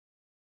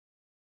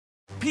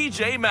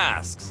PJ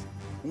Masks.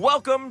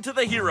 Welcome to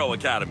the Hero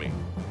Academy.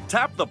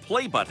 Tap the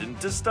play button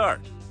to start.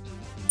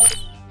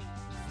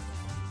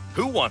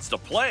 Who wants to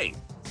play?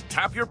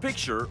 Tap your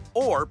picture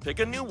or pick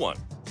a new one.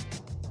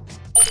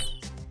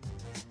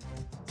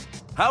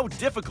 How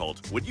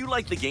difficult would you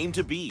like the game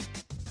to be?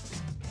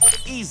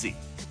 Easy.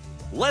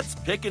 Let's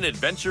pick an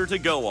adventure to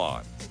go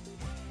on.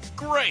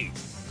 Great!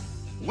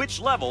 Which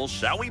level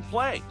shall we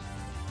play?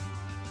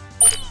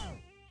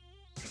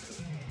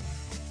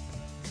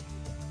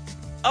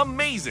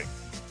 Amazing!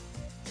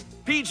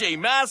 PJ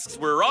Masks,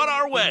 we're on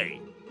our way!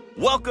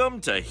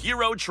 Welcome to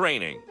Hero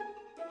Training.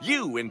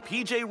 You and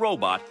PJ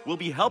Robot will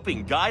be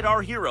helping guide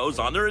our heroes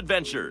on their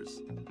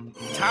adventures.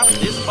 Tap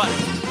this button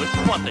when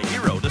you want the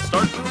hero to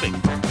start moving.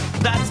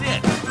 That's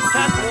it!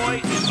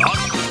 Catboy is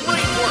on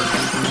great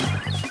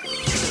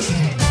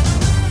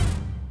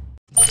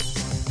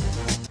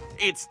work!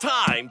 It's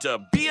time to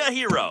be a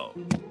hero!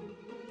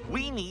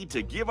 We need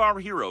to give our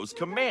heroes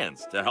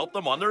commands to help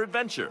them on their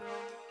adventure.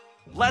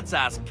 Let's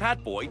ask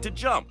Catboy to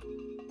jump.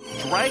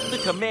 Drag the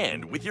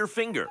command with your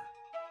finger.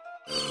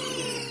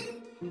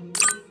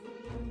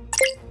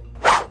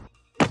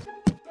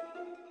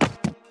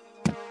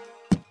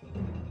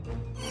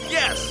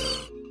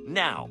 Yes!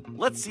 Now,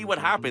 let's see what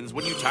happens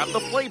when you tap the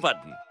play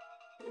button.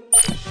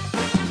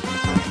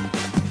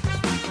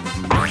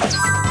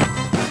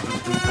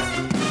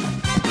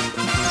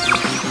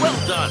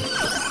 Well done!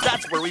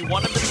 That's where we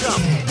wanted to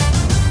jump.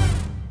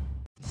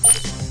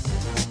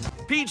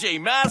 PJ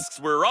Masks,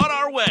 we're on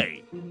our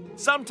way!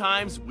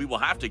 Sometimes we will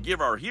have to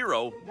give our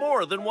hero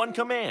more than one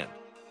command.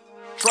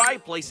 Try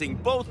placing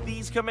both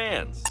these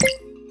commands.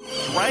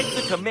 Drag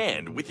the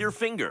command with your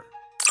finger.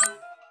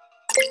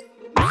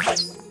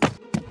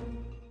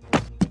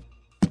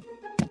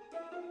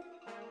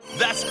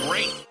 That's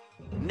great!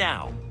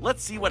 Now,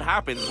 let's see what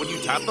happens when you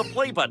tap the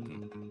play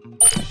button.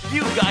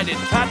 You guided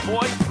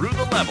Catboy through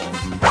the level.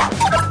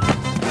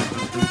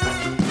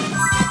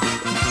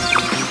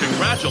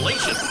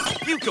 Congratulations!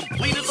 You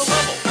completed the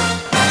level!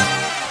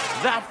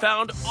 That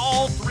found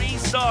all 3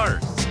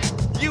 stars!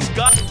 You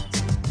got it!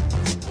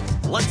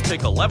 Let's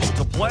pick a level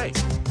to play.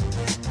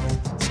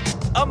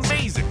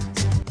 Amazing!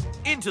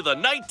 Into the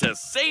night to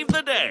save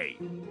the day!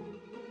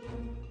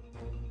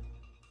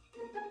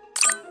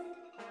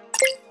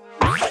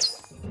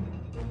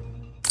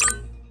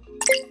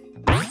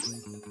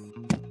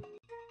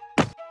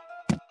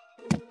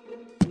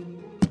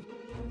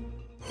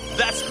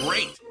 That's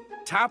great!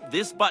 Tap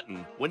this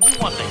button when you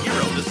want the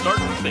hero to start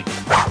moving.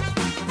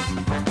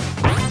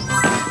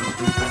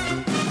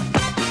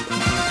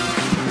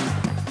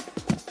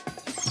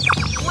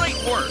 Great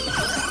work!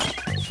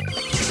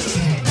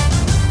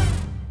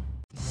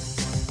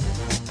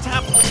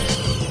 Tap.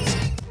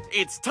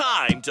 It's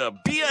time to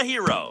be a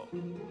hero!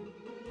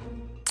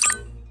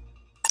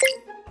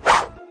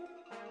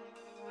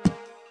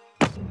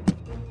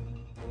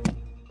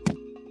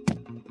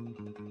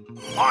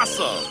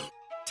 Awesome!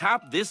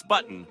 Tap this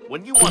button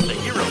when you want the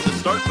hero to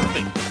start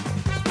moving.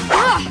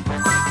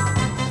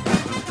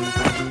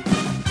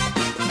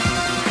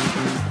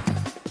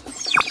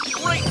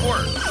 Great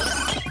work!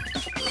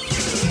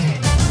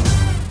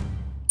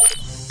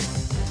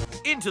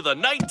 Into the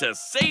night to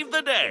save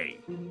the day!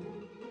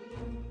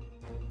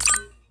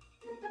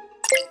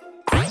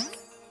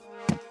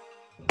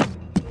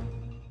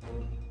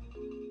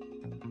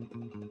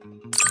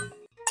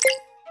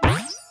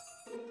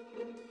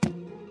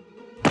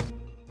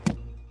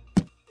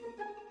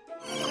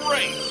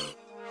 Great!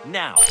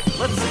 Now,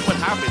 let's see what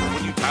happens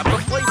when you tap the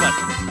play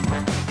button.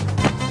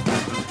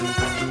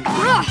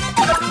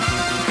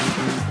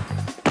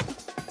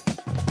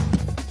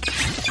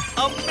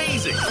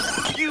 Amazing!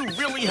 You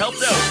really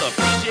helped out the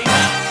PJ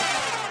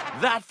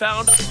Masks. That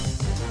found...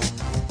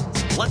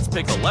 Let's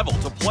pick a level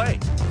to play.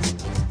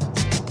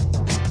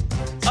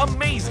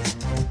 Amazing!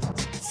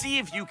 See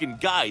if you can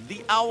guide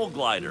the owl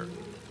glider.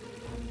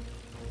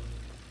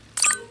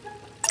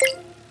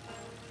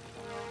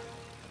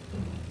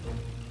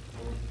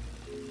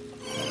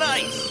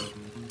 Nice!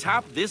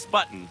 Tap this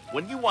button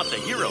when you want the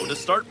hero to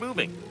start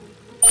moving.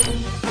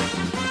 Perfect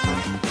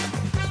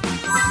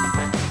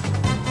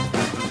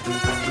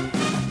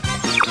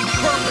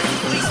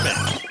placement!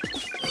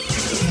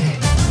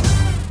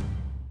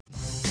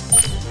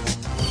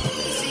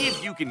 See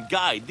if you can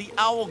guide the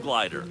owl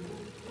glider.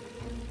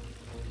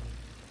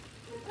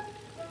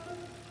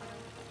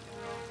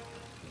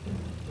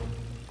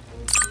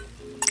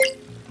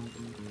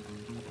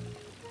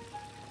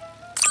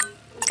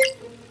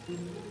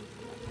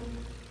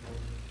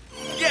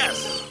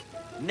 Yes!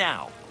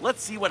 Now,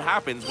 let's see what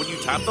happens when you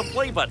tap the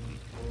play button.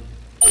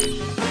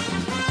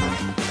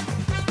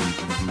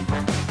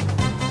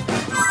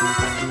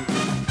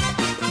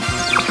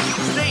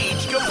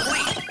 Stage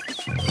complete!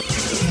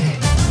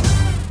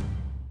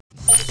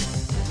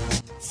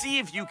 See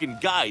if you can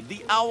guide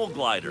the owl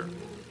glider.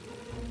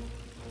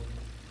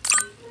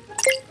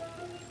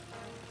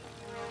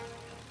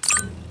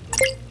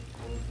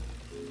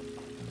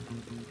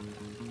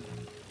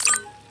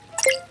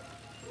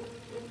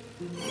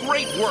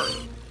 Great work!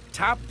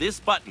 Tap this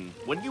button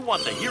when you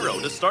want the hero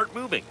to start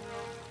moving.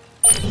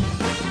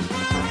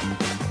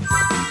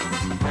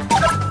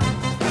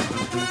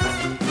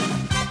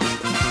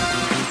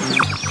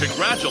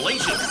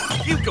 Congratulations!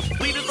 You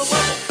completed the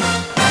level!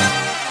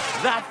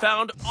 That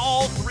found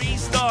all 3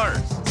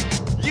 stars!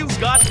 You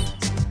got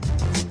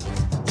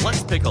it!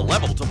 Let's pick a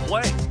level to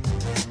play.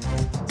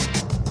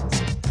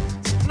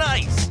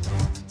 Nice!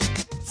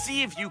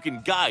 See if you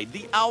can guide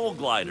the owl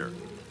glider.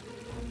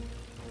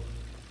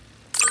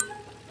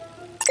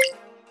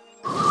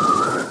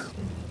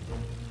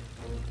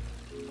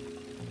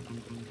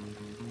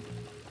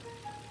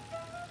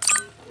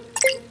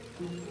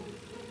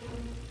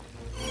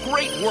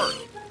 Great work!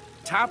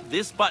 Tap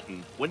this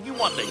button when you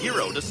want the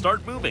hero to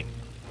start moving.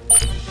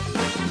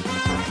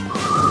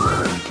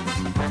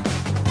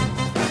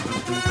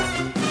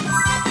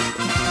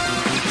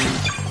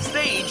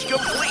 Stage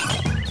complete!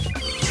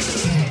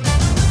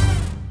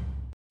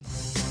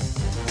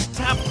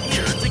 Tap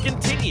here to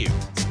continue.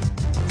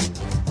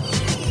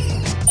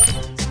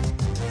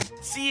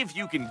 See if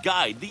you can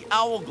guide the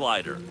owl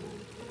glider.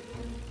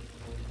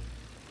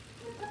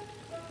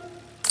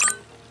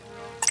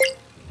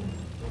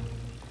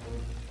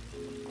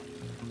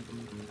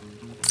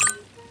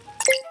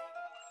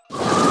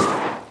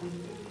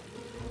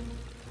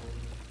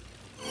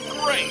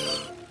 Great!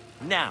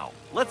 Now,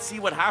 let's see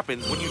what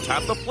happens when you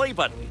tap the play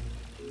button.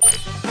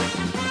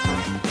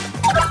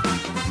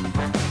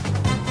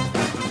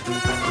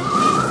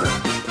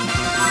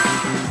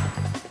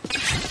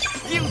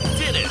 You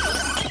did it!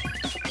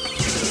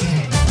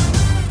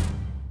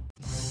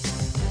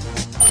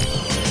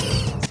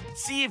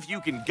 See if you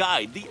can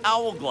guide the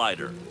owl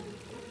glider.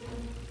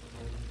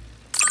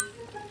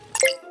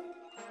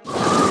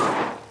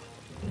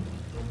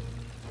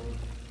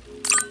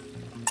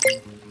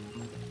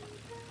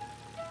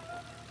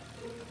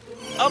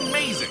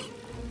 Amazing!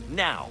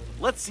 Now,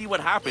 let's see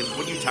what happens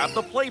when you tap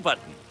the play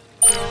button.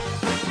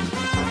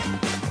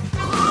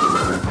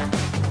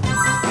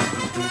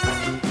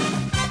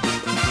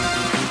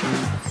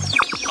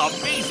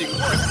 Amazing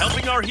work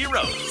helping our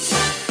heroes!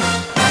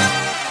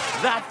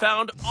 That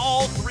found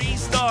all 3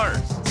 stars!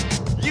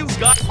 You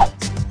got...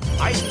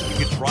 I think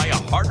you could try a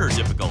harder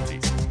difficulty.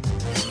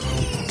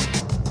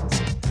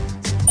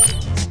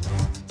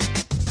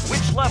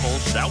 Which level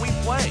shall we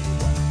play?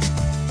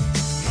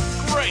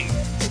 Great!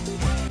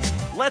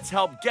 Let's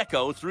help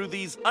Gekko through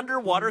these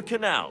underwater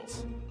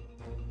canals.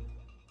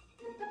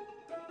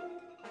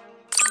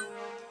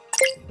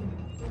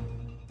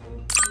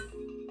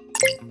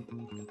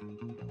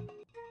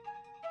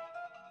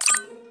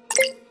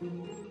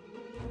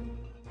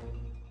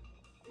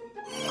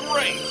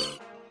 Great!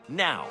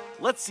 Now,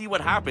 let's see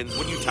what happens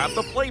when you tap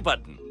the play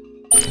button.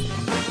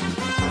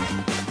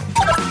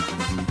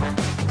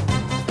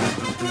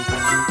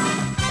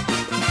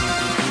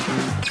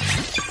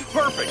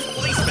 Perfect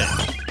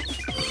placement!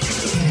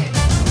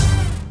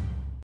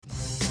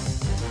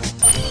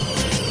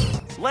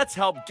 Let's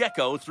help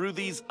Gekko through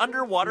these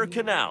underwater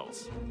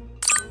canals.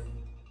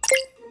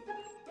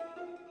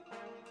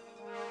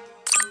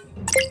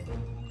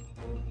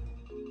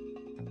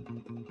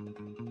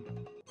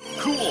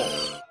 Cool!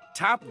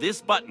 Tap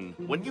this button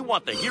when you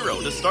want the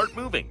hero to start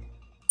moving.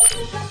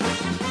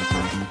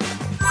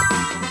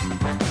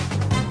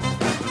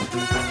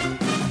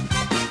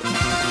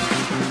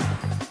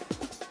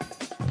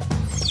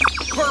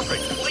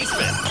 Perfect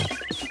placement!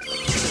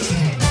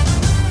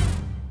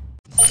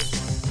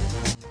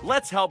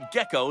 Let's help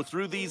Gekko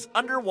through these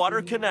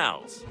underwater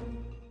canals.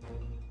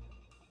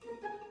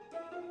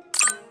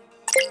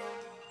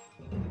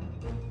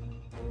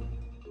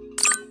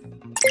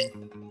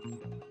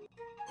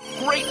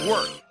 Great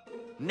work!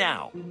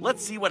 Now,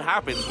 let's see what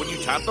happens when you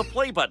tap the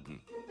play button.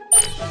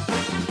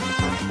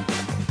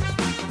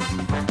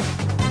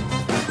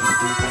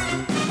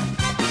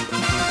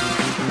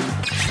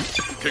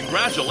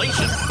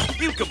 Congratulations!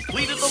 You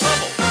completed the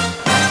level!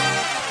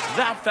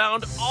 That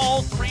found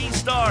all 3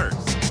 stars!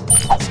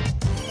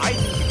 I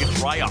think you can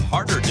try a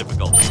harder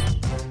difficulty.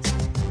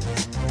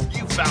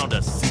 You found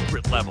a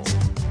secret level.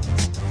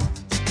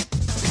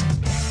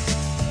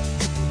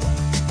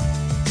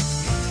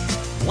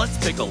 Let's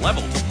pick a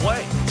level to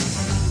play.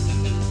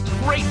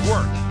 Great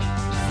work!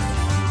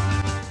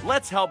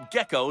 Let's help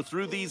Gekko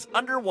through these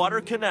underwater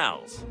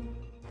canals.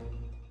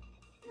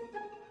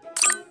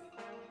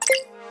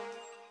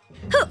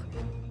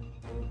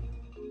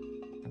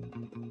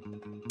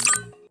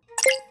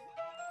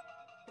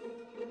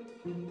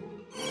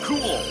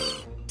 Cool!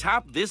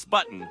 Tap this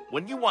button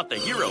when you want the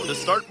hero to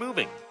start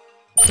moving.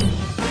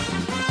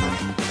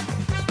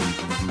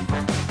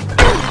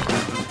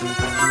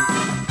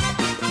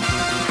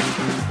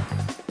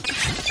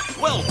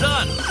 Well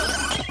done!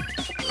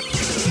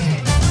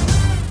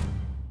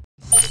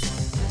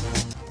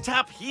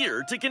 Tap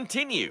here to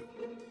continue.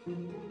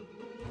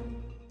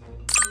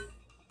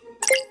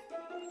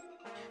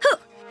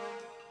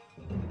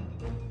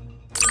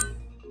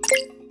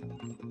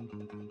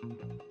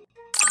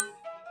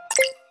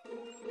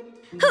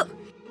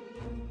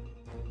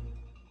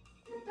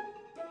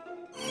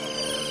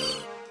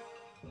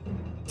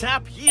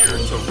 Tap here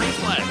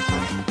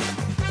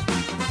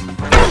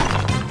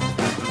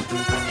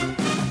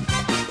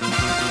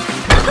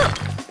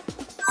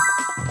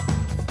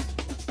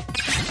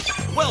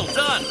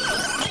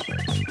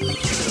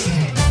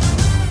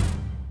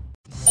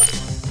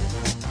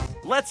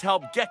Let's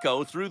help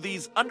Gekko through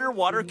these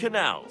underwater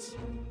canals.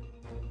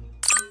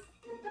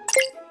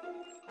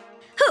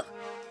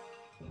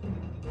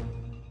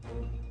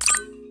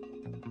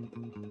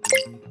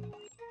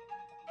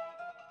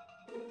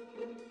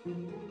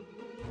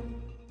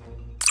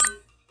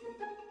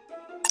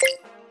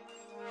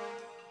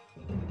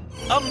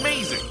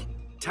 Amazing!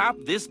 Tap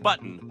this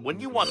button when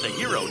you want the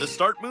hero to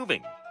start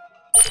moving.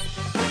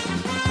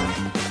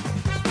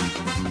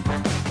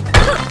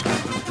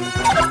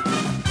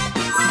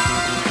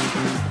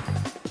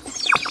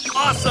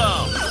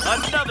 Awesome!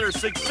 Another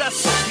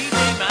successful PJ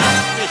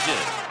Masks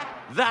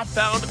mission. That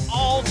found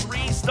all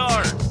 3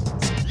 stars.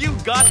 You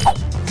got it.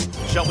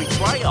 Shall we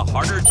try a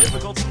harder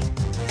difficulty?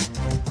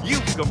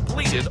 You've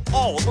completed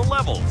all the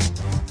levels.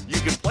 You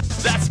can play.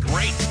 That's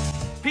great.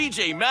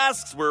 PJ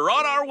Masks, we're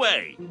on our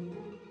way.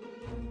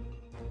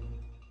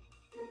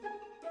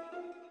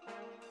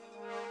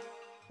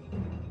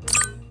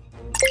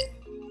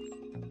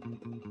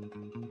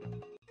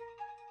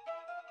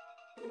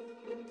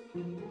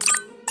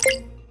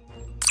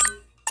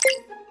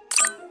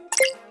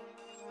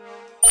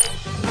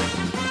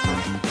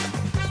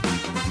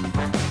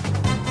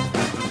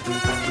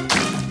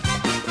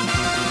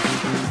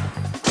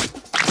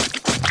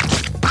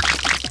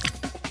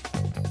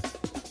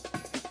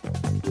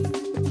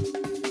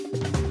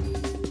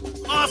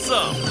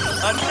 Awesome!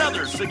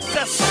 Another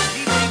successful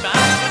PJ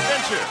Masks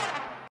adventure.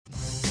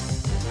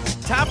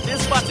 Tap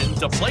this button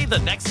to play the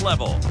next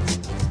level.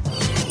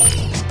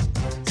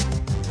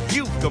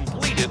 You've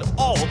completed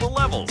all the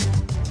levels.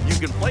 You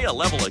can play a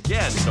level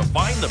again to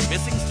find the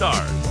missing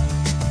stars.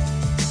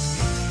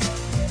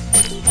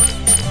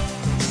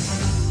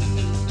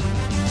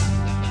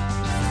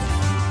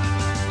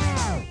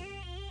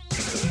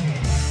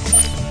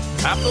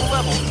 Tap the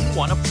level you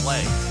want to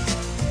play.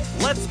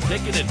 Let's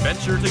pick an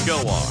adventure to go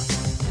on.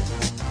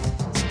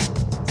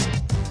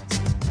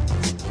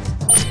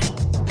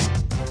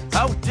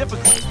 How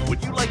difficult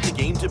would you like the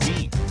game to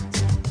be?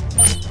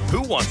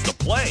 Who wants to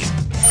play?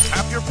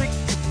 Tap your pick.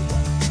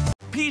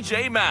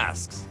 PJ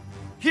Masks,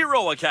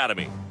 Hero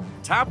Academy.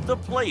 Tap the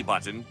play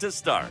button to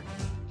start.